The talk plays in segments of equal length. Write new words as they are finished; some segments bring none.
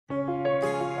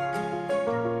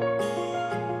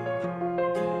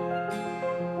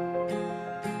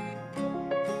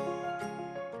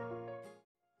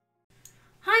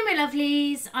Hi my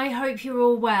lovelies, I hope you're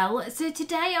all well. So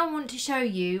today I want to show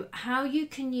you how you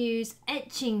can use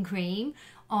etching cream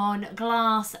on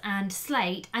glass and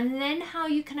slate, and then how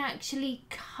you can actually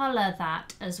colour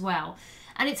that as well.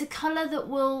 And it's a colour that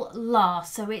will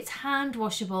last, so it's hand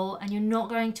washable and you're not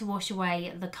going to wash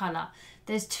away the colour.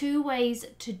 There's two ways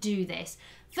to do this.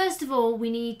 First of all,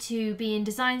 we need to be in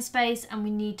design space and we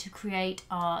need to create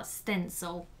our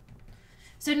stencil.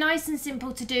 So nice and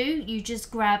simple to do, you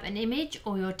just grab an image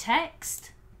or your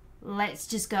text. Let's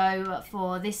just go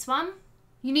for this one.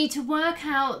 You need to work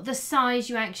out the size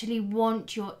you actually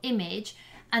want your image,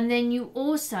 and then you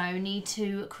also need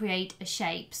to create a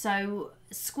shape. So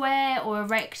square or a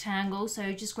rectangle,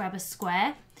 so just grab a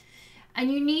square.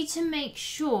 And you need to make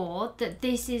sure that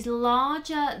this is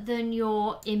larger than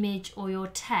your image or your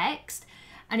text,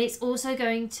 and it's also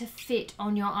going to fit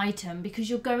on your item because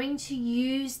you're going to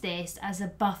use this as a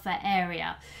buffer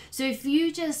area. So if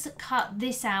you just cut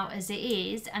this out as it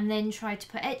is and then try to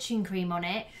put etching cream on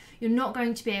it, you're not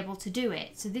going to be able to do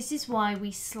it. So this is why we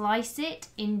slice it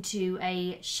into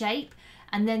a shape,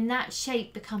 and then that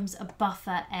shape becomes a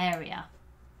buffer area.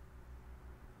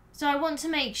 So I want to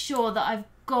make sure that I've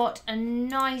got a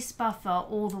nice buffer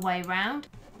all the way around.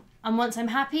 And once I'm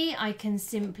happy, I can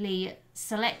simply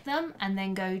select them and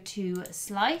then go to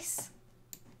slice.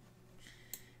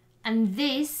 And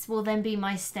this will then be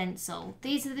my stencil.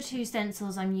 These are the two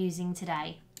stencils I'm using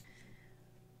today.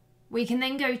 We can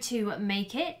then go to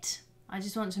make it. I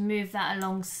just want to move that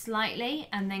along slightly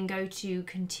and then go to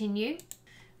continue.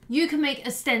 You can make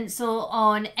a stencil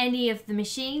on any of the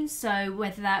machines, so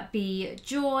whether that be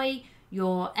Joy,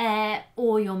 your Air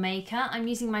or your Maker. I'm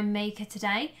using my Maker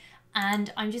today.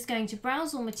 And I'm just going to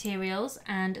browse all materials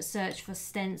and search for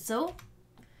stencil.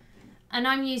 And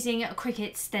I'm using a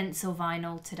Cricut stencil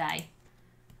vinyl today.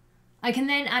 I can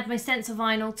then add my stencil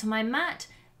vinyl to my mat,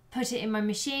 put it in my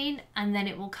machine, and then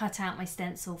it will cut out my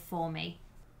stencil for me.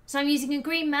 So I'm using a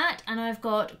green mat and I've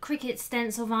got Cricut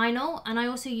stencil vinyl, and I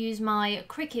also use my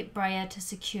Cricut brayer to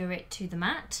secure it to the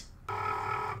mat.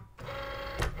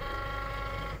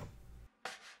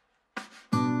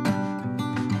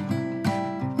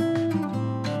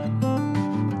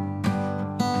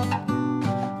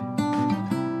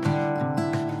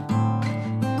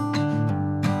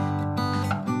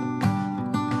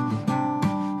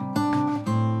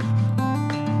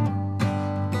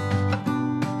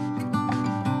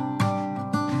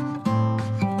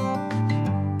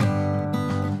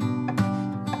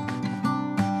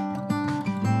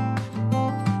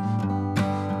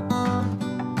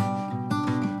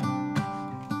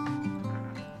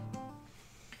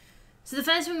 So the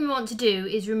first thing we want to do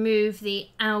is remove the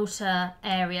outer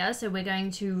area. So we're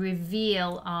going to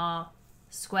reveal our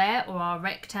square or our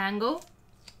rectangle.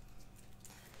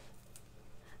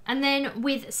 And then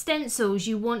with stencils,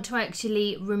 you want to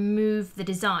actually remove the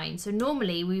design. So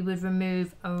normally we would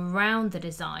remove around the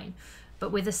design,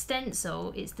 but with a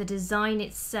stencil, it's the design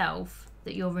itself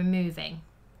that you're removing.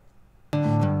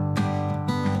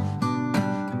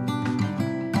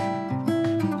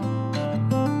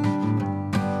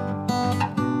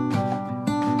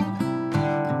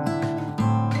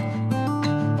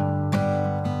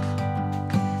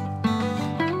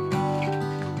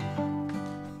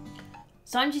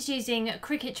 So I'm just using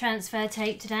Cricut transfer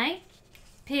tape today.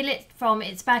 Peel it from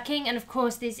its backing, and of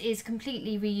course this is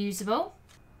completely reusable.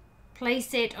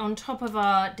 Place it on top of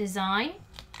our design.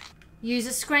 Use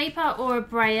a scraper or a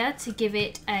brayer to give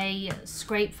it a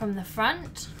scrape from the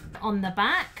front on the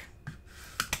back.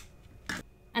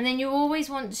 And then you always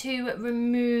want to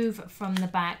remove from the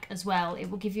back as well.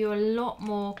 It will give you a lot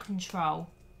more control.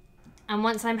 And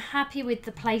once I'm happy with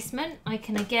the placement, I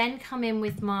can again come in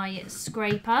with my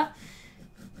scraper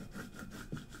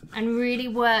and really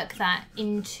work that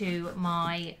into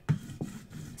my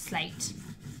slate.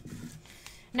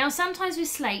 Now sometimes with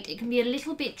slate it can be a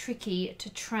little bit tricky to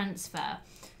transfer.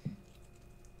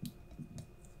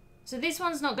 So this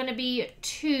one's not going to be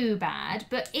too bad,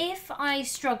 but if I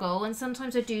struggle, and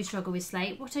sometimes I do struggle with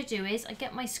slate, what I do is I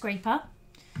get my scraper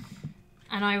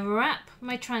and I wrap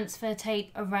my transfer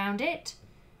tape around it,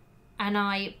 and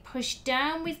I push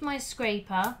down with my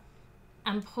scraper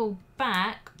and pull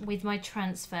back with my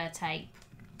transfer tape.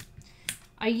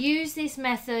 I use this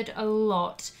method a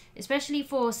lot, especially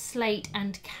for slate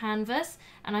and canvas,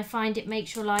 and I find it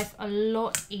makes your life a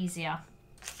lot easier.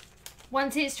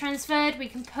 Once it's transferred, we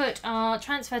can put our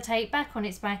transfer tape back on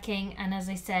its backing, and as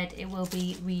I said, it will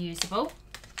be reusable.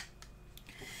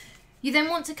 You then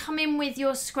want to come in with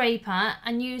your scraper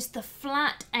and use the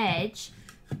flat edge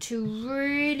to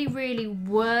really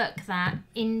work that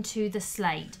into the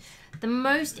slate. The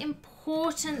most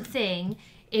important thing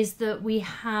is that we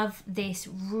have this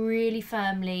really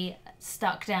firmly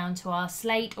stuck down to our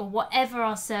slate or whatever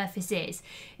our surface is.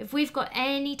 If we've got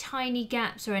any tiny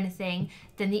gaps or anything,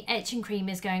 then the etching cream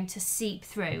is going to seep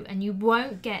through and you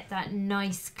won't get that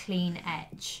nice clean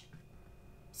etch.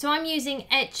 So I'm using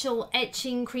Etch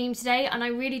etching cream today, and I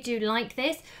really do like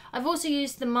this. I've also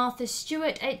used the Martha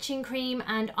Stewart etching cream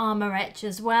and Armour Etch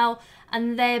as well,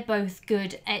 and they're both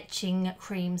good etching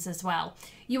creams as well.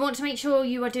 You want to make sure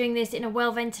you are doing this in a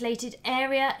well ventilated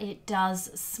area. It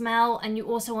does smell, and you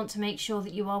also want to make sure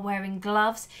that you are wearing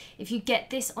gloves. If you get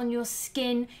this on your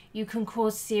skin, you can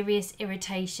cause serious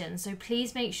irritation. So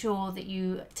please make sure that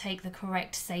you take the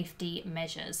correct safety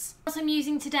measures. What I'm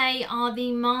using today are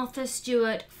the Martha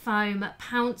Stewart foam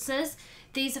pouncers.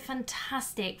 These are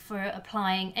fantastic for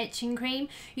applying etching cream.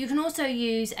 You can also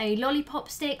use a lollipop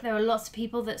stick. There are lots of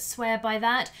people that swear by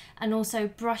that, and also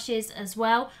brushes as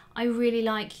well. I really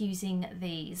like using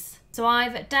these. So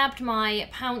I've dabbed my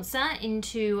pouncer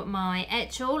into my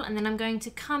etchall, and then I'm going to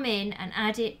come in and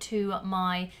add it to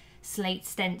my slate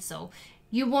stencil.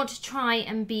 You want to try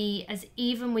and be as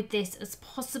even with this as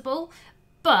possible,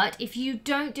 but if you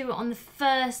don't do it on the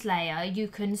first layer, you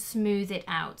can smooth it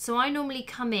out. So I normally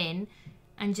come in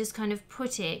and just kind of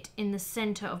put it in the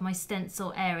center of my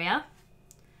stencil area.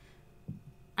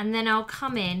 And then I'll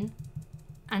come in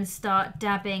and start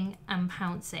dabbing and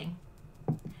pouncing.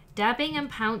 Dabbing and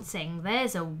pouncing,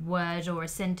 there's a word or a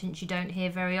sentence you don't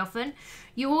hear very often.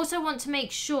 You also want to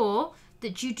make sure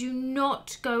that you do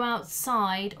not go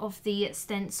outside of the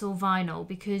stencil vinyl,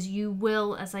 because you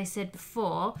will, as I said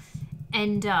before,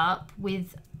 end up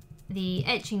with the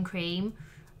etching cream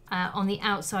on the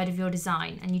outside of your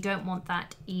design, and you don't want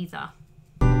that either.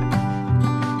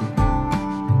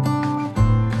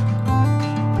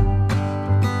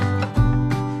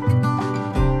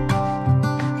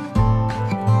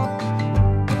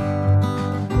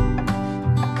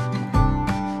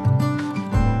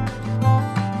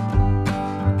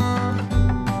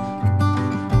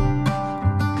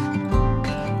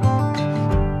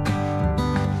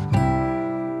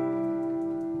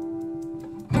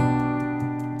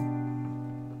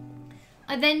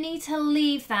 I then need to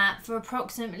leave that for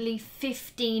approximately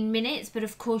 15 minutes, but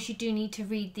of course you do need to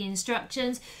read the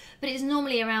instructions, but it's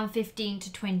normally around 15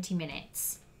 to 20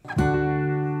 minutes.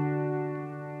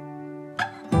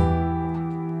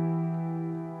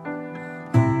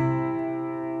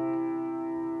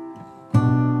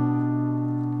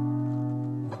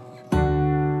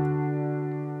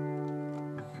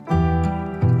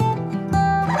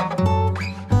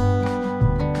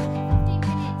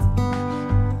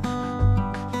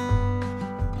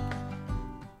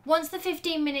 Once the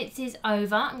 15 minutes is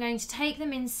over, I'm going to take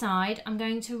them inside. I'm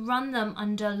going to run them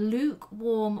under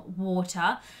lukewarm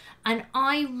water, and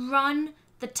I run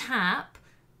the tap,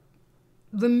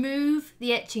 remove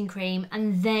the etching cream,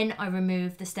 and then I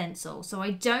remove the stencil. So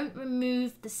I don't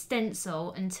remove the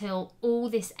stencil until all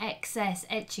this excess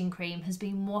etching cream has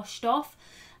been washed off,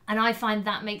 and I find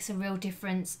that makes a real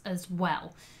difference as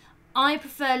well. I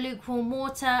prefer lukewarm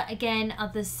water. Again,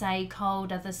 others say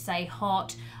cold, others say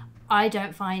hot. I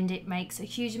don't find it makes a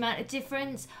huge amount of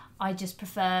difference. I just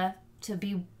prefer to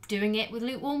be doing it with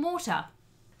lukewarm water.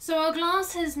 So our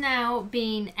glass has now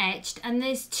been etched, and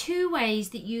there's two ways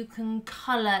that you can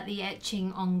colour the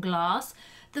etching on glass.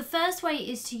 The first way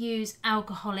is to use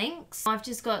alcohol inks. I've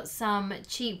just got some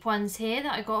cheap ones here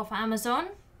that I got off Amazon.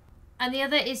 And the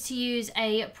other is to use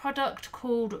a product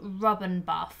called Rub and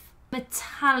Buff.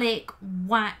 Metallic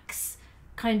wax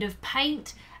kind of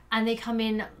paint, and they come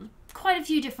in quite a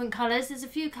few different colours. There's a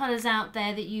few colours out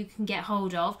there that you can get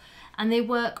hold of, and they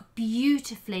work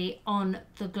beautifully on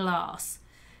the glass.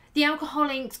 The alcohol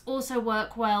inks also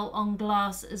work well on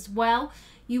glass as well.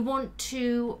 You want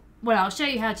to, well, I'll show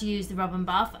you how to use the Rub and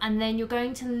Buff, and then you're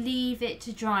going to leave it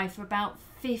to dry for about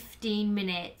 15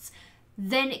 minutes.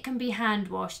 Then it can be hand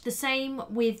washed. The same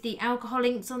with the alcohol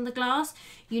inks on the glass.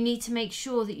 You need to make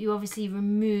sure that you obviously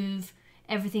remove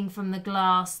everything from the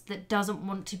glass that doesn't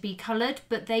want to be coloured,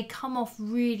 but they come off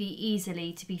really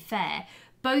easily, to be fair.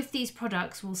 Both these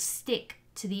products will stick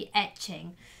to the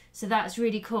etching, so that's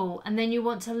really cool. And then you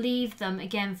want to leave them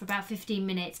again for about 15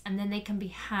 minutes, and then they can be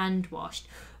hand washed.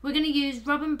 We're going to use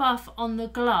Rub and Buff on the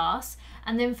glass,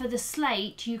 and then for the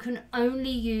slate you can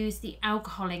only use the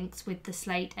alcohol inks with the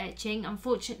slate etching.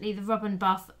 Unfortunately, the Rub and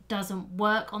Buff doesn't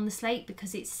work on the slate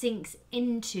because it sinks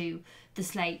into the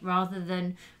slate rather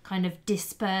than kind of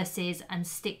disperses and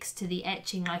sticks to the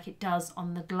etching like it does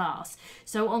on the glass.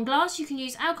 So on glass you can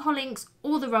use alcohol inks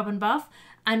or the Rub and Buff,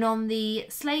 and on the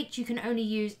slate you can only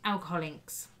use alcohol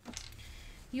inks.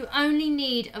 You only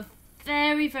need a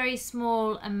very, very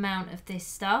small amount of this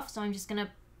stuff, so I'm just going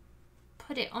to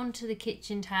put it onto the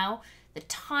kitchen towel, the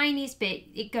tiniest bit,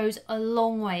 it goes a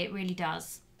long way, it really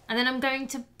does. And then I'm going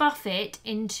to buff it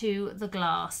into the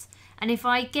glass. And if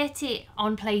I get it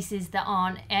on places that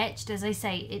aren't etched, as I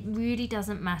say, it really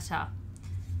doesn't matter.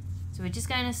 So we're just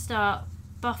going to start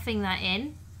buffing that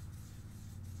in.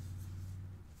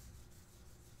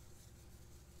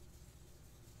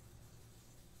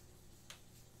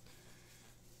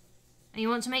 And you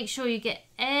want to make sure you get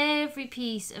every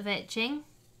piece of etching.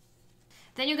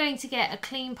 Then you're going to get a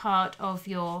clean part of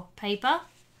your paper.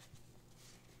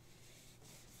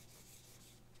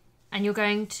 And you're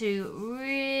going to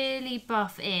really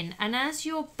buff in. And as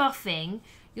you're buffing,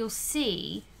 you'll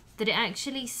see that it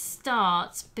actually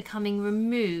starts becoming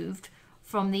removed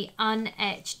from the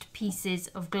unetched pieces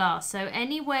of glass. So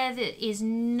anywhere that is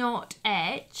not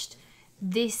etched,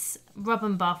 this rub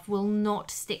and buff will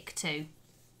not stick to.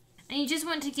 And you just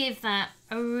want to give that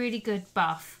a really good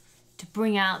buff to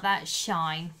bring out that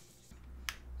shine.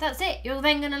 That's it. You're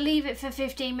then going to leave it for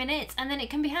 15 minutes and then it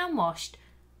can be hand washed.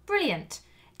 Brilliant.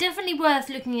 Definitely worth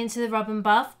looking into the rub and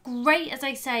buff. Great, as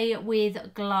I say,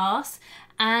 with glass.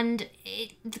 And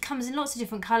it comes in lots of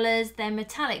different colours. They're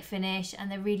metallic finish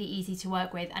and they're really easy to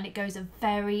work with. And it goes a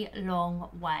very long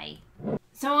way.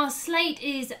 So our slate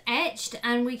is etched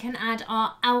and we can add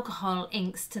our alcohol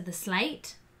inks to the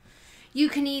slate. You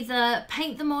can either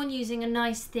paint them on using a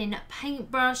nice thin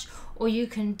paintbrush, or you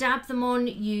can dab them on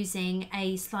using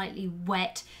a slightly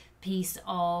wet piece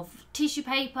of tissue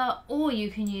paper, or you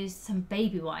can use some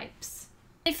baby wipes.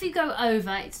 If you go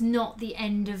over, it's not the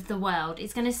end of the world.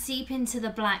 It's going to seep into the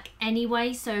black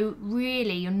anyway, so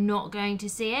really you're not going to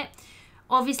see it.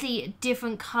 Obviously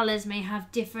different colours may have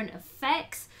different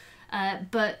effects,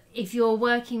 but if you're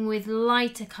working with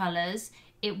lighter colours,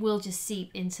 it will just seep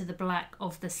into the black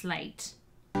of the slate.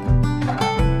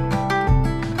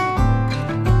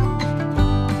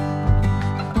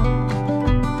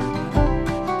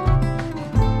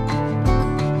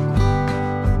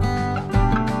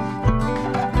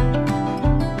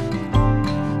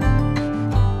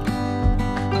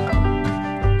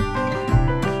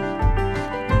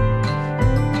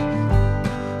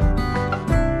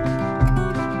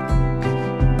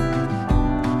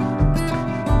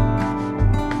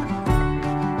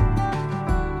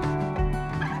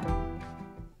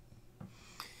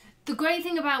 The great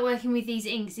thing about working with these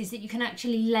inks is that you can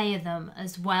actually layer them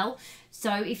as well.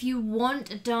 So if you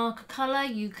want a darker colour,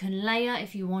 you can layer.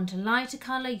 If you want a lighter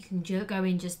colour, you can go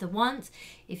in just the once.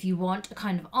 If you want a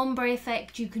kind of ombre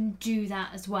effect, you can do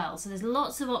that as well. So there's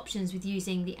lots of options with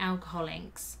using the alcohol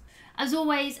inks. As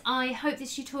always, I hope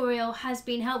this tutorial has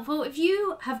been helpful. If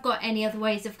you have got any other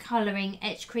ways of colouring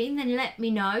etch cream, then let me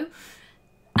know.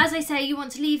 As I say, you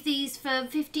want to leave these for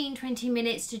 15-20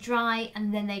 minutes to dry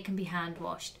and then they can be hand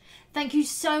washed. Thank you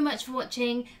so much for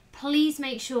watching. Please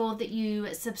make sure that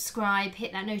you subscribe,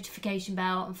 hit that notification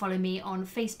bell and follow me on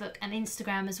Facebook and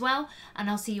Instagram as well. And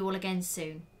I'll see you all again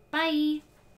soon. Bye!